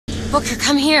Booker,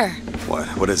 come here. What?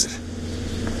 What is it?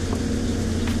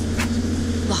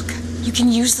 Look, you can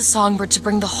use the Songbird to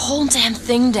bring the whole damn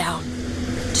thing down.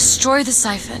 Destroy the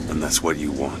siphon. And that's what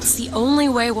you want? It's the only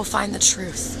way we'll find the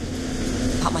truth.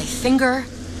 About my finger,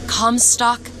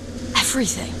 Comstock,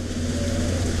 everything.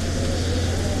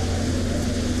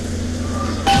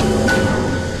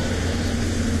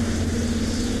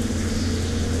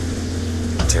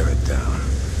 Tear it down.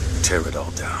 Tear it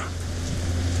all down.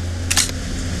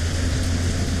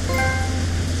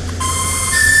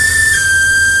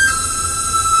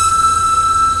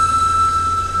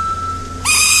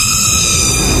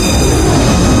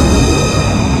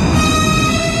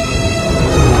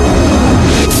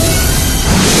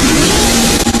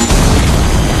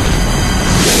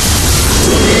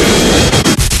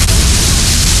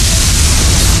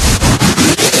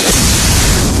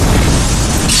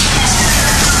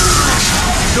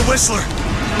 Whistler!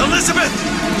 Elizabeth!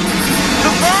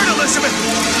 The bird, Elizabeth!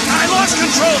 I lost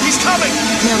control! He's coming!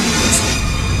 No.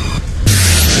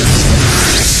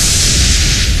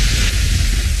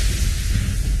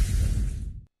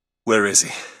 Where is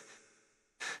he?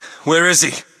 Where is he?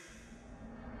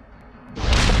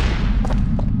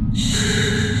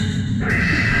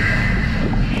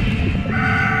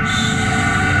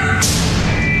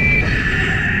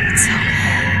 It's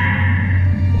okay.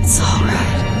 It's all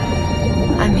right.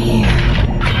 I'm here.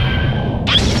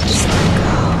 Just let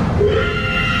go.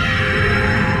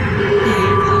 There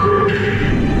you go.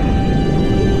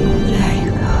 There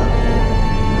you go.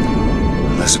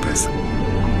 Elizabeth,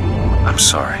 I'm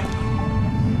sorry.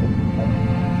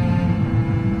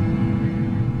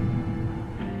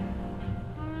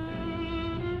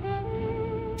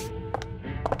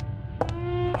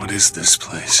 What is this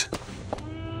place?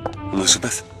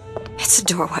 Elizabeth? It's a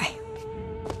doorway.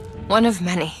 One of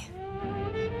many.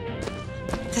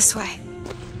 This way.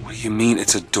 What do you mean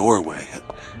it's a doorway?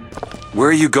 Where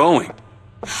are you going?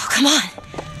 Oh, come on.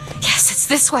 Yes, it's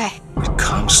this way. What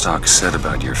Comstock said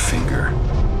about your finger.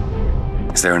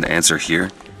 Is there an answer here?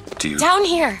 Do you... Down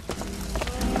here.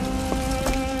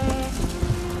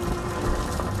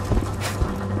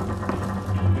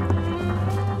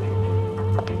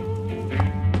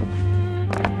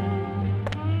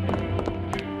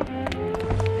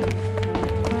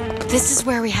 This is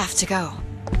where we have to go.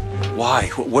 Why?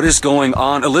 What is going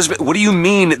on? Elizabeth, what do you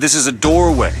mean this is a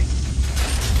doorway?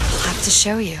 I'll have to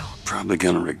show you. Probably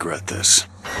gonna regret this.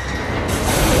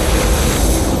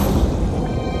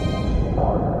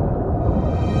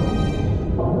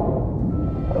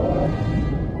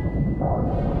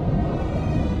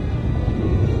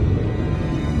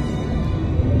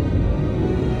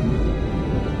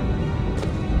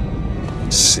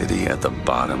 City at the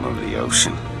bottom of the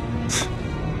ocean.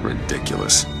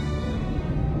 Ridiculous.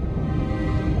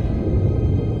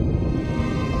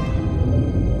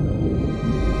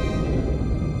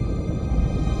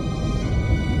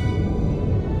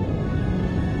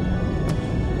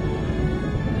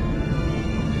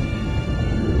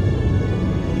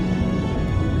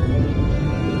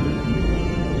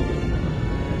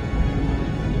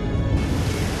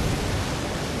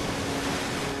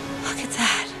 Look at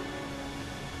that.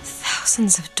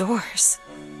 Thousands of doors.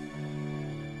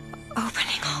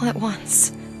 Opening all at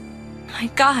once. My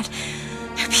God,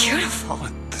 they're beautiful.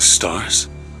 What, the stars?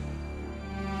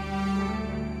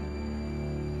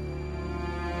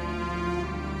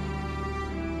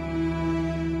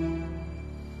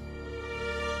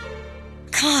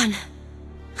 Come on.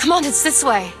 Come on, it's this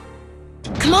way.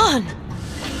 Come on.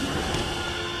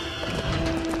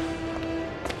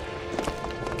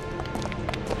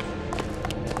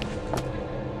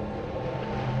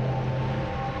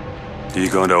 Are you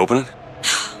going to open it?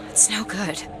 It's no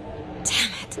good.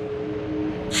 Damn it.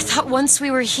 I thought once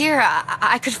we were here,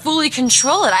 I could fully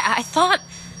control it. I thought...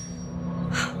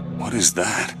 What is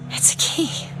that? It's a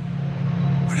key.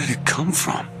 Where did it come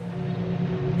from?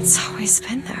 It's always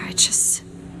been there. I just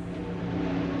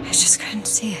couldn't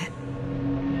see it.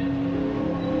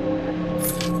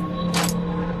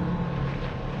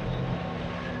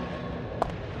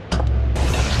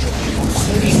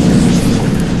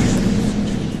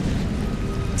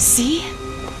 See?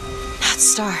 Not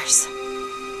stars.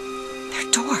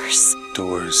 They're doors.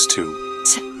 Doors to...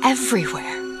 To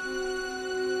everywhere.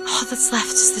 All that's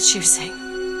left is the choosing.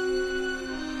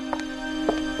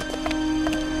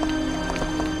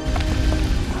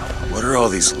 What are all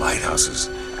these lighthouses?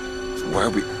 Why are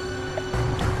we...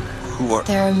 Who are...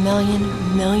 There are a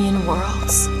million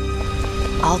worlds.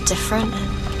 All different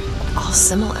and all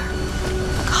similar.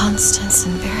 Constants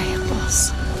and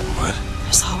variables. What?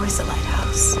 There's always a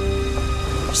lighthouse.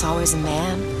 There's always a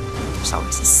man. There's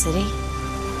always a city.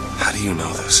 How do you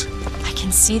know this? I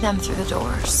can see them through the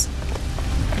doors.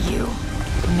 You,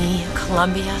 me,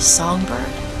 Columbia, Songbird.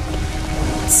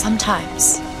 But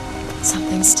sometimes,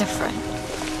 something's different.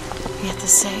 Yet the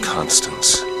same.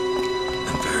 Constants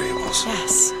and variables.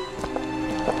 Yes.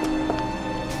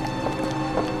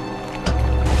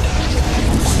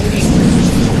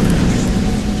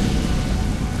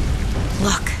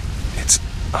 Look. It's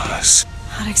us.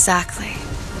 Not exactly.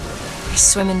 We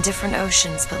swim in different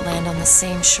oceans but land on the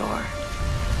same shore.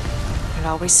 It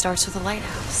always starts with a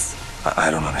lighthouse. I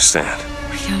don't understand.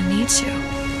 We don't need to.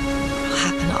 It'll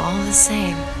happen all the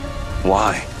same.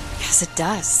 Why? Because it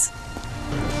does.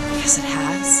 Because it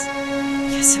has.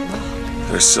 Because it will.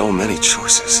 There's so many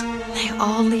choices. They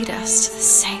all lead us to the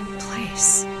same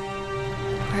place.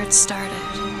 Where it started.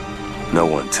 No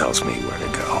one tells me where to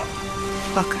go.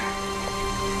 Booker.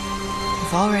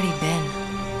 You've already been.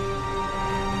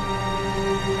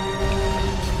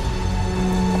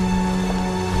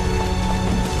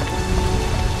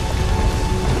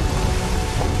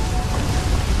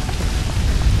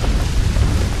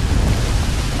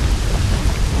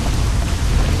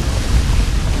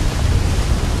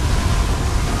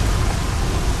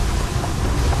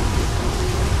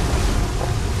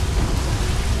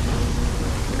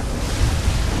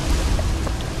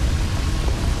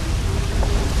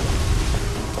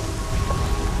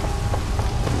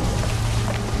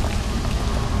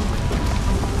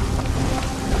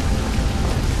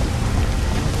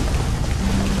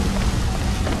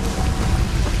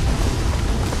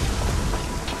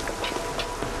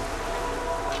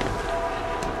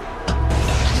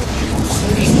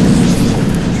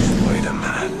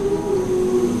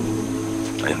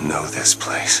 This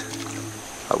place.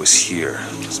 I was here.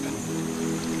 It's been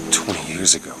 20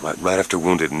 years ago, right after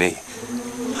Wounded Knee.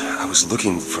 I was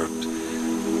looking for...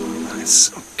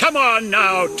 Come on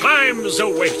now, time's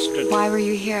a-wasted. Why were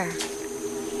you here?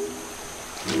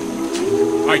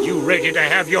 Are you ready to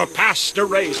have your past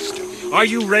erased? Are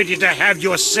you ready to have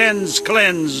your sins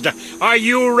cleansed? Are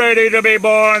you ready to be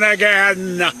born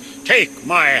again? Take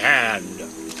my hand.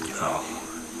 No.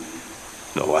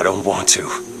 No, I don't want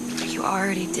to. You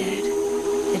already did,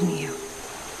 didn't you?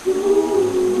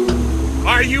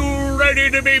 Are you ready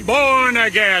to be born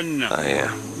again? I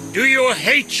am. Do you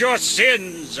hate your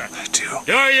sins? I do.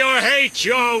 Do you hate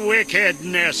your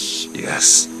wickedness?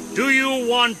 Yes. Do you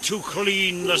want to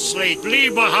clean the slate,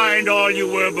 leave behind all you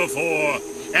were before,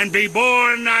 and be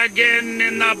born again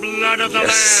in the blood of the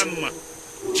Lamb?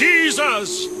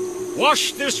 Jesus,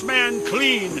 wash this man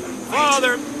clean.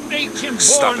 Father, make him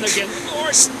born again.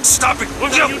 Lord, stop it!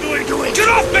 What are you doing? Get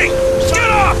off me! Get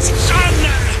off!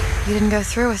 Son! You didn't go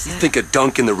through with it. You think a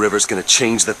dunk in the river's gonna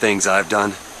change the things I've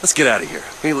done? Let's get out of here.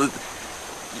 I mean,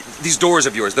 these doors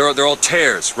of yours, they're all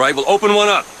tears, right? We'll open one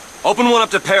up. Open one up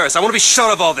to Paris. I want to be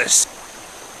shut of all this.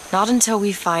 Not until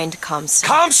we find Comstock.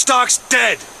 Comstock's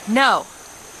dead! No.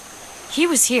 He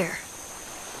was here.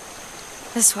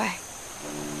 This way.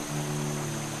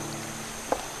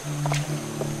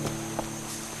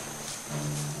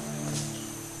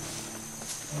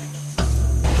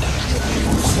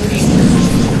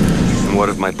 And what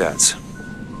of my debts?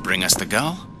 Bring us the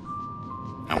girl,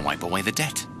 and wipe away the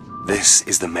debt. This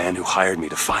is the man who hired me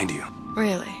to find you.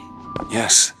 Really?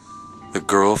 Yes. The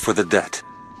girl for the debt.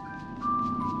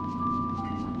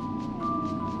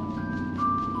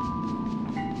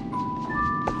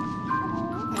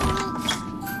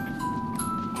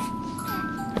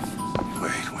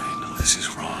 Wait, no, this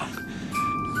is wrong.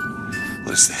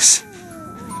 What is this?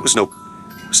 There was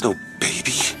no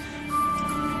baby.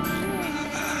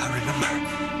 I remember.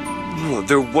 No,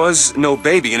 there was no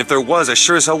baby, and if there was, I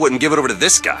sure as hell wouldn't give it over to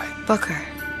this guy. Booker,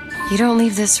 you don't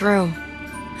leave this room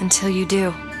until you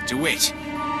do. DeWitt,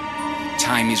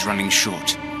 time is running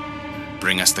short.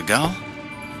 Bring us the girl,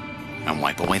 and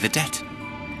wipe away the debt.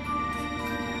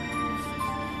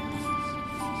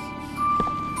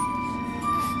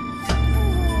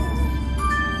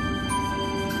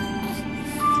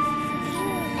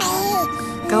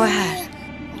 Go ahead.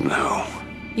 No.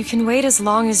 You can wait as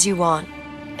long as you want.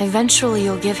 Eventually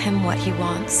you'll give him what he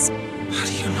wants. How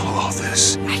do you know all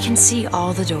this? I can see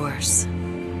all the doors,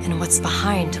 and what's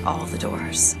behind all the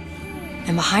doors.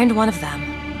 And behind one of them,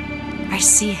 I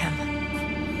see him.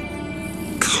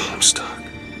 Comstock.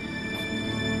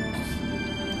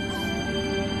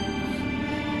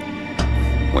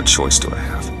 What choice do I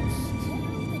have?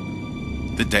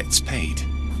 The debt's paid.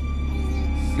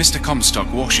 Mr.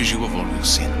 Comstock washes you of all your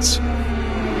sins.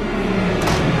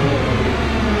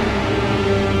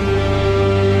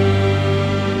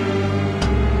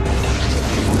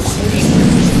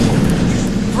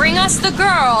 Bring us the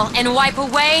girl and wipe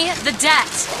away the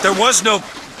debt. There was no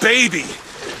baby.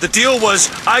 The deal was,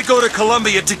 I go to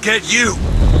Columbia to get you.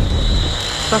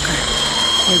 Booker,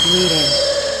 you're bleeding.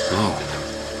 Oh.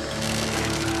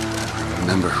 I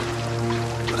remember.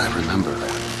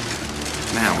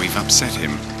 Now we've upset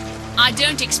him. I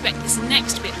don't expect this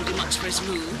next bit will do much for his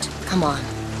mood. Come on.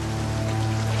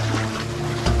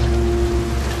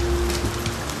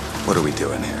 What are we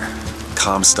doing here?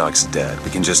 Comstock's dead.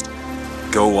 We can just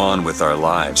go on with our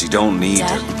lives. You don't need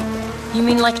Dead? to... You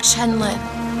mean like Chen Lin?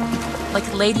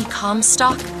 Like Lady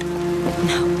Comstock?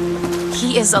 No.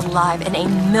 He is alive in a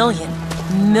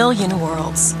million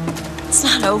worlds. It's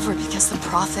not over because the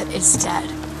Prophet is dead.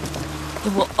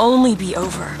 It will only be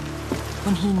over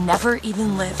when he never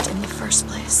even lived in the first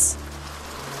place.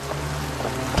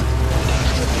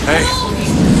 Hey!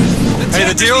 Hey,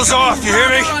 the deal's off, you hear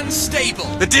me? Unstable.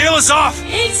 The deal is off!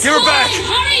 Give her back!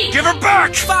 Hurry! Give her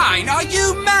back! Fine, are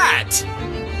you mad?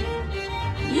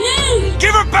 No!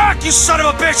 Give her back, you son of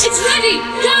a bitch! It's ready!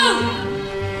 Go!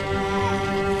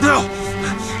 No!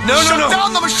 No! Shut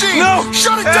down the machine! No!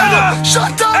 Shut it Anna! down!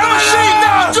 Shut down the Anna! machine!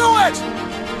 Now do it!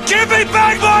 Give me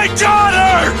back my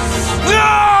daughter!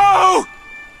 No!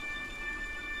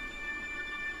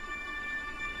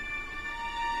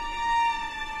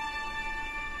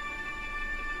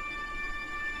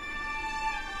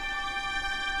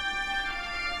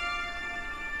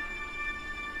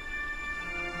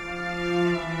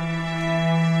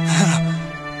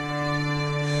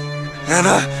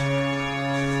 Anna!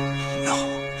 No.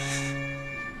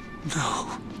 No.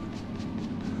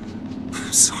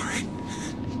 I'm sorry.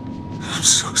 I'm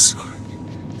so sorry.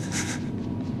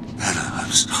 Anna,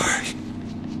 I'm sorry.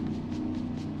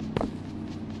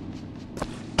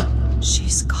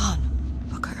 She's gone,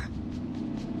 Booker.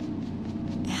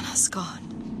 Anna's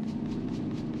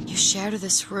gone. You shared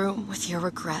this room with your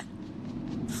regret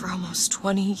for almost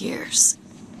 20 years.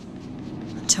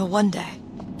 Until one day,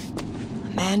 a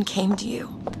man came to you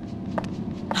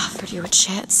and offered you a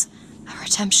chance at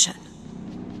redemption.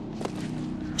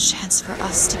 A chance for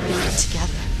us to be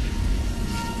together.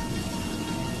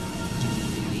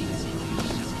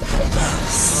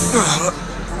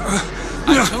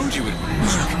 I told you it would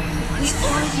work. We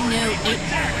already know it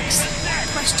works.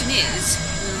 The question is,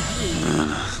 will he?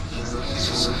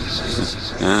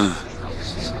 Anna.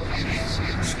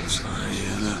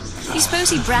 Do you suppose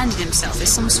he branded himself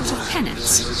as some sort of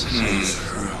penance?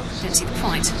 Don't see the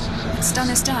point. What's done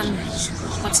is done.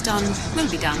 What's done will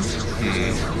be done.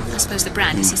 I suppose the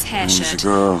brand is his hair shirt,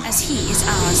 as he is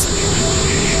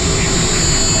ours.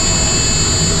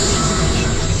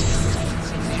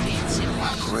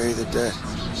 Wipe away the debt.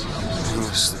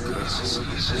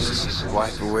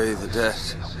 Wipe away the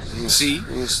debt. See?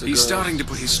 He's starting to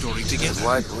put his story together.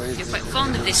 Wipe away You're quite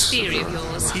fond of this theory of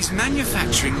yours. He's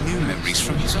manufacturing new memories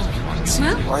from his old ones.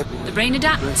 Well, the brain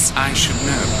adapts. I should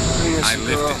know. I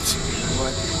lived it.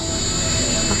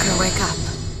 Booker, wake up.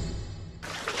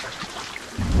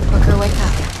 Booker, wake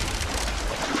up.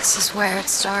 This is where it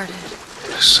started.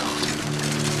 I sold you.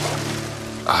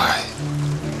 I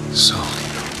sold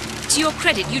you. To your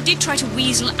credit, you did try to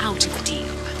weasel out of the deal.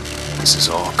 This is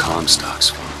all Comstock's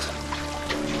fault.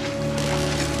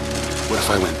 What if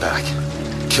I went back?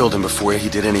 Killed him before he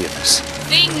did any of this?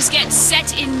 Things get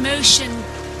set in motion.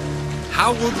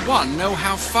 How would one know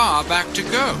how far back to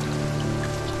go?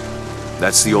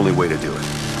 That's the only way to do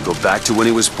it. Go back to when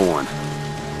he was born,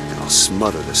 and I'll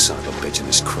smother the son of a bitch in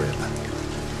his crib.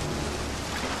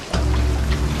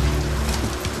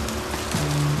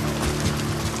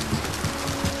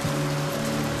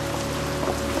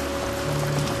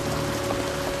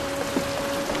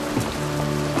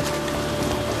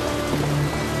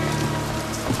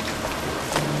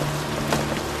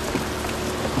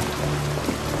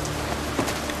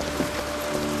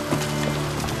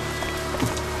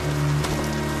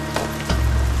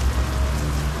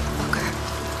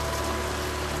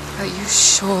 Are you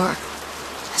sure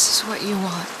this is what you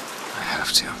want? I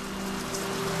have to.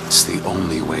 It's the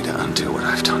only way to undo what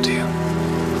I've done to you.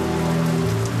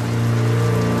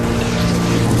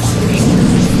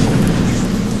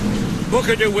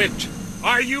 Booker DeWitt,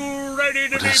 are you ready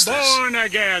to What be is this? born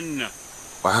again?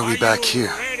 Why are we back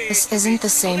here? This isn't the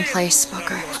same place,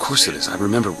 Booker. Of course it is. I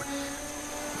remember.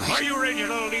 Are you ready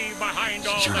to leave behind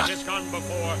all You're that not- has gone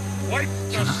before? Wipe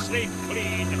the slate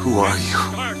clean. Who are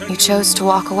you? You chose to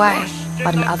walk away,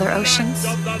 but in other oceans,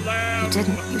 you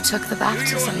didn't. You took the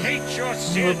baptism.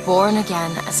 You were born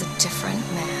again as a different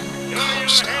man.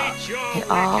 It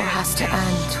all has to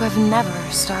end, to have never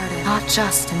started. Not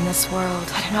just in this world,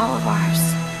 but in all of ours.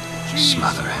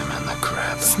 Smother him in the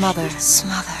crib. Smother,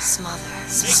 smother, smother,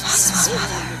 smother,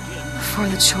 smother. Before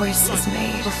the choice is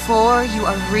made, before you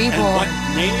are reborn.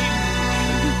 Name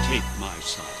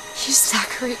He's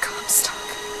Zachary Comstock.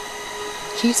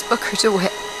 He's Booker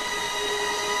DeWitt.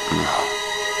 No.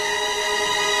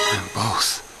 I'm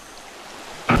both.